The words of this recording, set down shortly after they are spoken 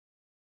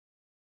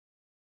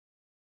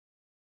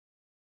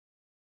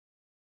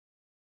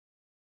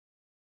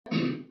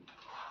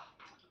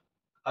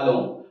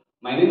Hello,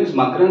 my name is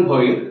Makran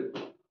Bhoir,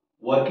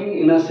 working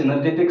in a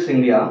Synergetics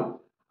India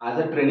as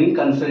a training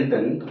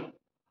consultant.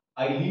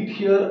 I lead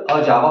here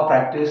a Java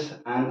practice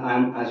and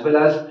I'm as well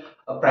as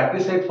a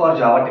practice head for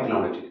Java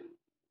technology.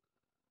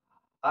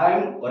 I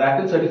am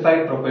Oracle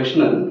certified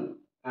professional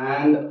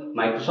and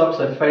Microsoft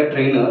certified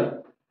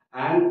trainer,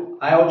 and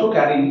I also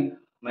carry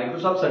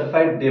Microsoft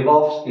certified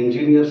DevOps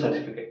engineer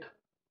certificate.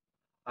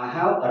 I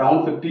have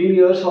around 15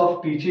 years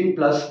of teaching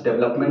plus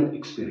development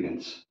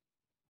experience.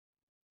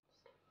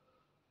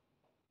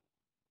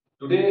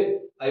 Today,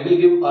 I will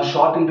give a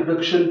short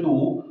introduction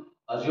to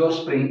Azure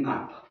Spring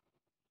App.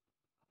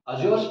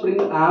 Azure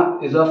Spring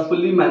App is a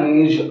fully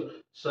managed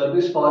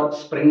service for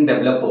Spring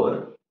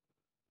developer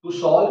to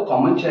solve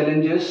common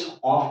challenges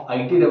of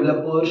IT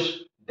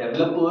developers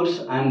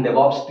and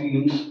DevOps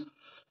teams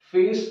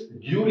face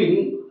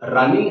during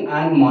running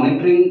and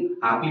monitoring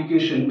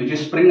application, which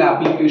is Spring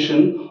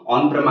application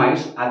on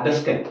premise at the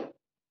scale.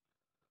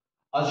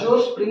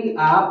 Azure Spring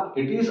App,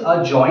 it is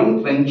a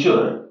joint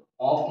venture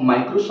of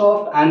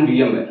Microsoft and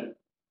VMware.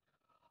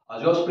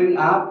 Azure Spring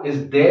App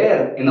is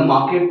there in the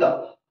market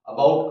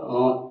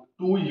about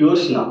 2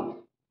 years now.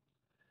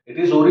 It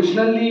is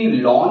originally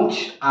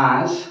launched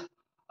as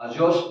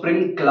Azure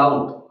Spring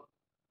Cloud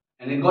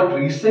and it got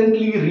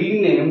recently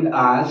renamed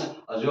as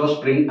Azure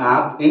Spring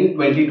App in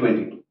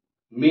 2022,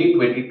 May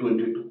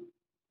 2022.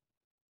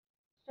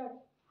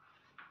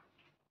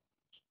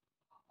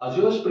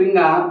 Azure Spring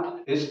App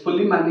is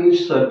fully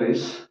managed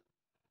service,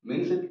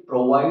 means it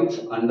provides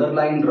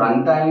underlying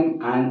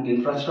runtime and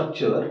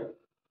infrastructure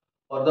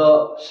for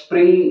the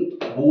Spring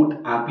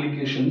Boot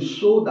application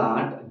so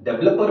that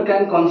developer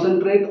can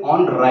concentrate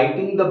on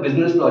writing the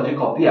business logic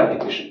of the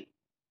application.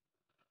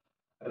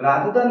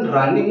 Rather than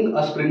running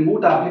a Spring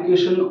Boot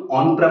application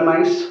on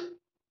premise,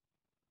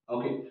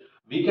 okay,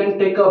 we can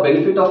take a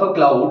benefit of a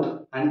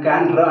cloud and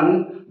can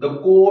run the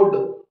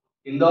code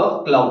in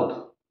the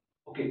cloud,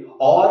 okay,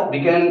 or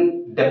we can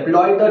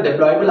deploy the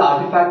deployable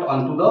artifact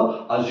onto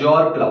the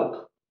Azure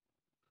cloud.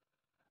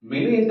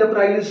 Many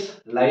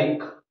enterprises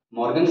like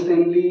Morgan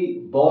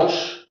Stanley,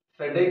 Bosch,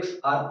 FedEx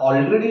are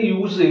already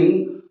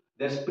using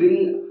their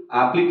Spring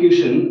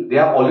application. They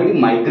have already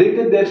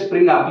migrated their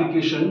Spring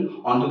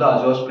application onto the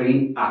Azure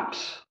Spring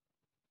apps.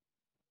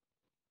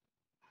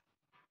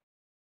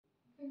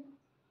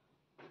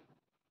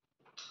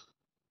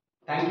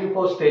 Thank you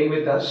for staying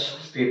with us.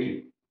 Stay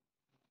tuned.